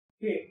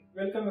Hey,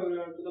 welcome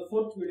everyone to the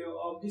fourth video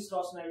of this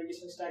Ros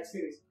navigation stack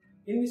series.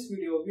 In this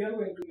video, we are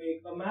going to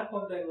make a map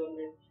of the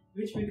environment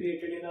which we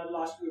created in our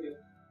last video.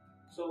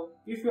 So,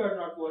 if you have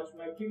not watched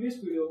my previous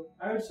video,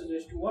 I would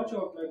suggest to watch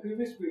out my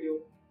previous video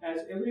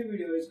as every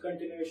video is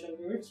continuation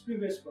to its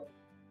previous one.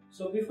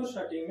 So before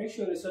starting, make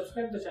sure you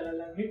subscribe the channel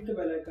and hit the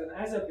bell icon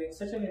as I bring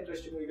such an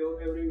interesting video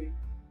every week.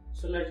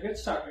 So let's get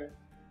started.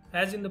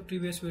 As in the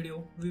previous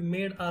video, we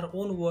made our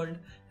own world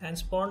and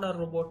spawned our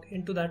robot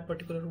into that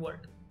particular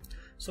world.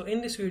 So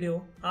in this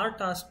video, our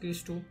task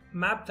is to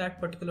map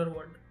that particular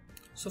world.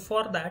 So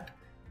for that,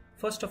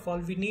 first of all,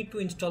 we need to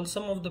install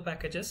some of the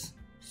packages.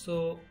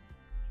 So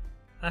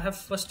I have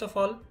first of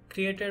all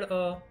created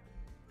a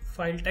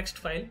text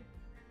file.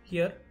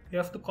 Here you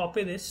have to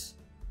copy this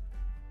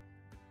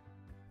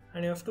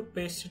and you have to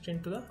paste it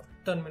into the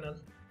terminal.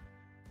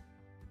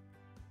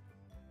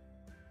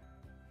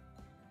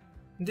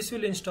 This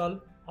will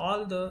install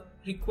all the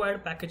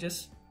required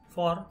packages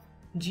for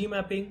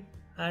Gmapping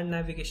and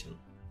navigation.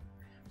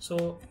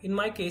 So in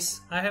my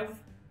case, I have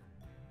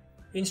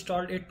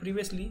installed it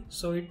previously,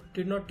 so it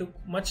did not take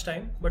much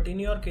time, but in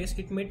your case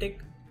it may take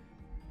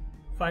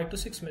 5 to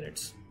 6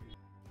 minutes.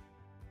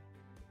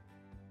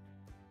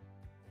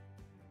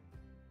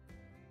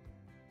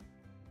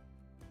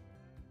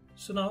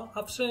 So now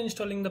after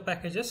installing the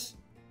packages,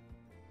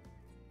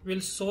 we'll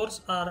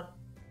source our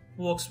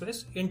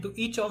workspace into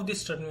each of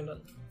these terminal.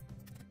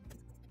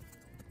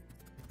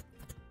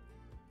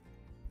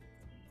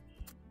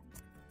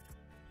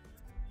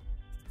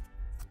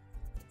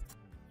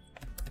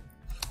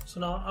 So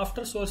now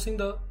after sourcing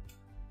the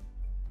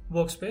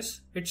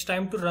workspace, it's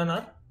time to run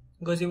our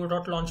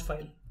gazebo.launch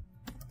file.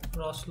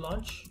 Ros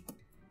launch.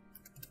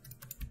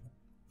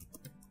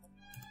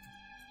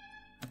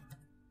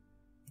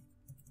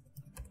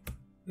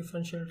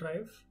 Differential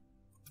drive.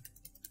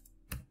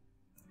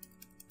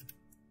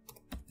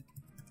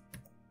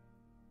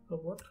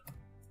 Robot.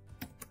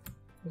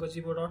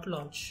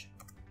 Gazebo.launch.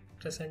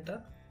 Press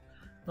enter.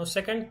 Now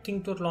second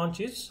thing to launch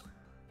is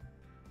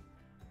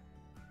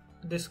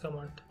this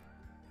command.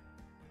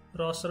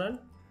 Ros run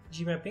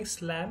gmapping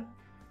slam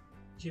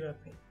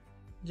gmapping.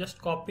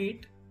 Just copy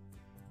it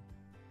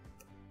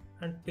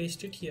and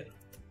paste it here.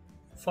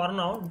 For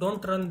now,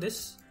 don't run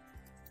this.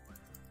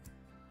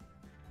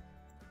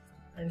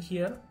 And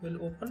here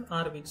we'll open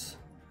rviz.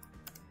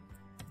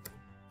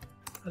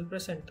 I'll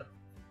press enter.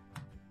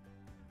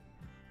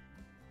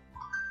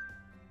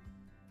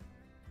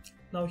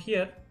 Now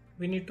here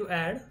we need to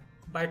add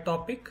by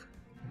topic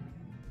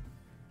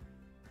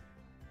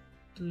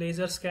the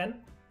laser scan.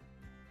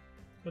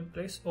 We'll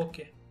press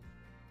OK.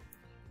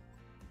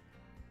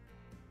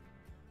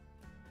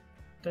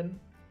 Then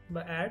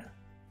by add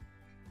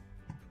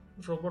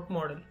robot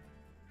model,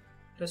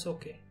 press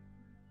OK.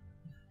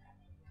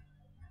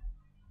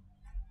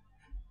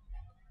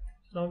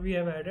 Now we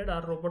have added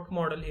our robot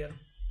model here.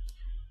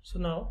 So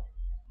now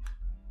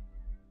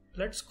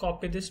let's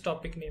copy this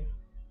topic name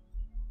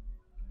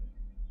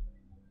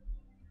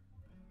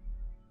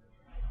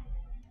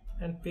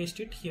and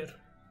paste it here.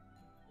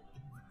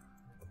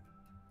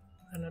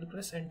 And I'll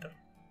press enter.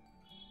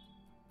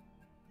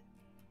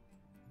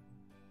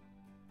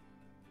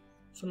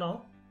 So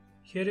now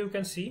here you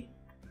can see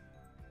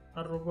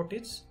our robot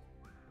is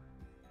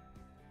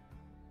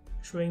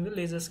showing the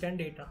laser scan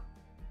data.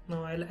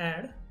 Now I'll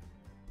add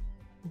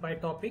by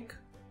topic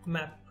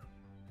map.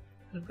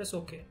 I'll press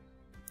OK.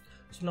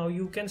 So now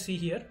you can see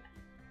here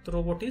the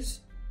robot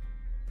is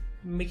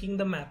making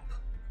the map.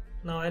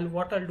 Now I'll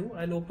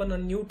open a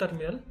new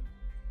terminal.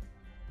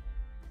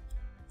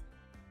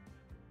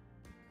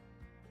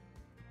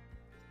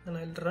 And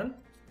I'll run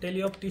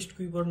teleop twist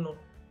keyboard no.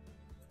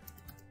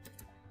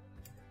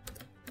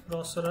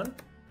 Ros run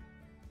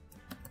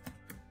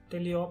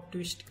teleop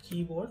twist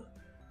keyboard.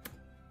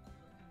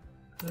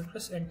 I'll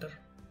press enter.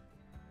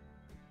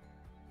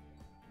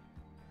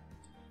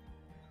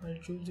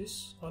 I'll choose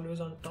this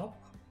always on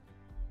top.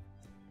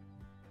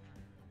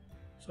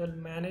 So I'll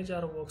manage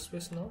our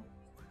workspace now,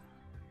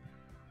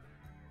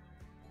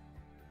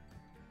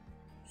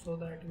 so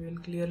that we will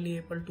clearly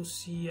able to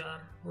see our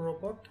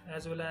robot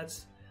as well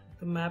as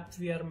the map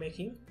we are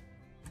making.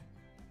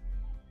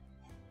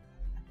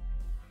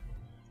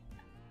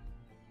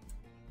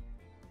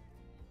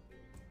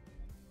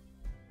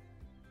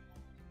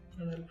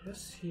 And I'll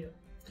press here.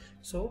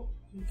 So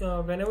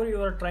whenever you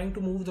are trying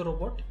to move the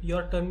robot,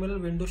 your terminal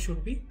window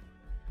should be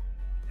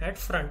at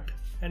front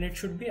and it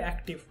should be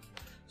active.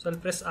 So I'll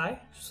press I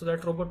so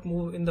that robot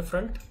move in the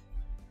front.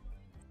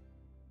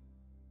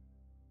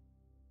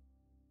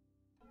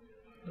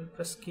 I'll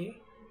press K.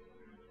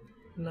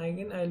 Now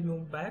again I'll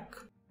move back.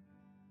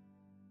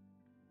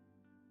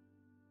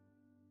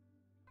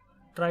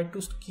 Try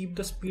to keep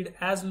the speed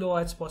as low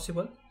as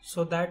possible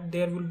so that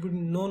there will be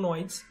no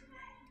noise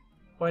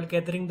while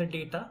gathering the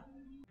data.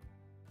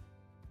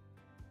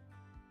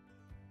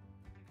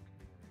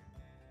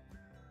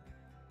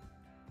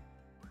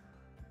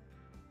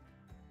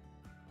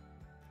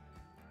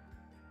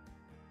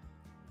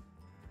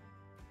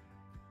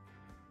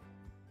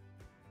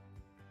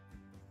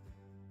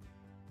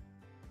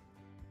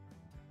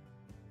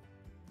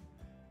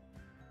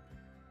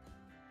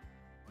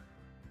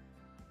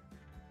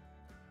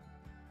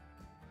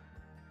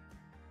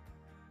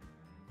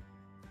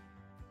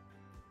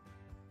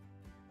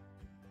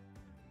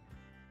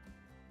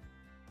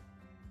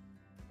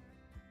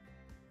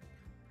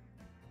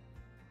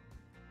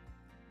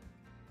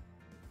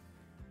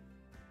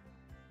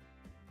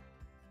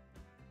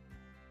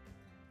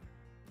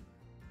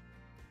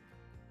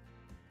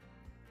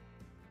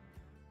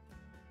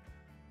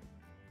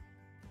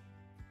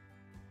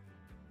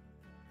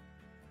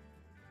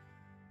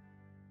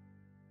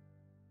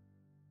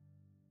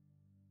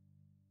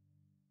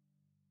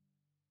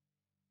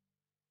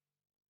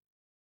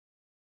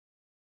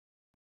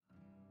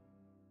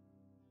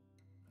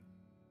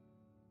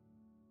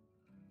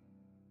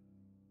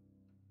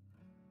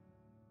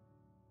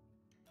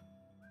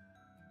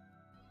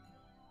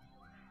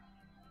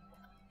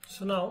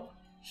 So now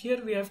here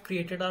we have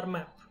created our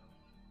map.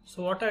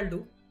 So what I'll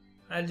do,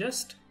 I'll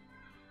just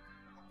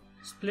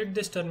split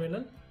this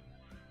terminal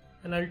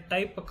and I'll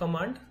type a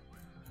command,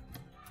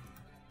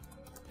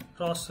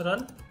 ros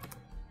run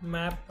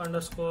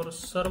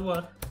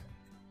map_server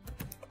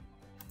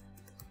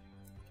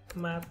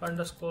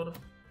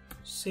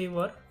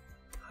map_saver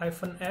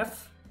 -f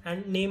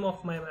and name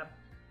of my map,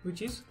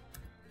 which is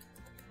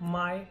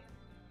my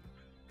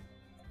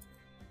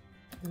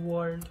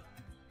world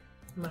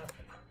map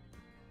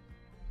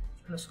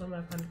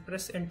and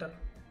press enter.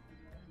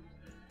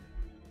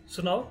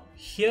 So now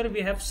here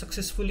we have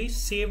successfully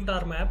saved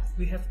our map.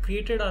 We have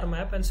created our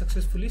map and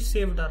successfully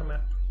saved our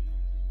map.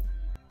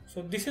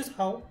 So this is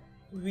how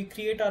we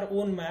create our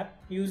own map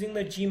using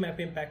the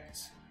Gmapping package.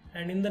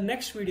 And in the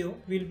next video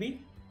we'll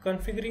be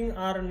configuring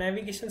our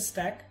navigation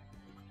stack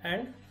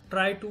and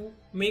try to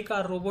make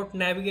our robot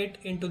navigate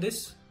into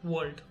this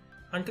world.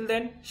 Until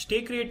then,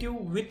 stay creative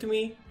with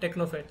me,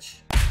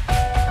 TechnoFetch.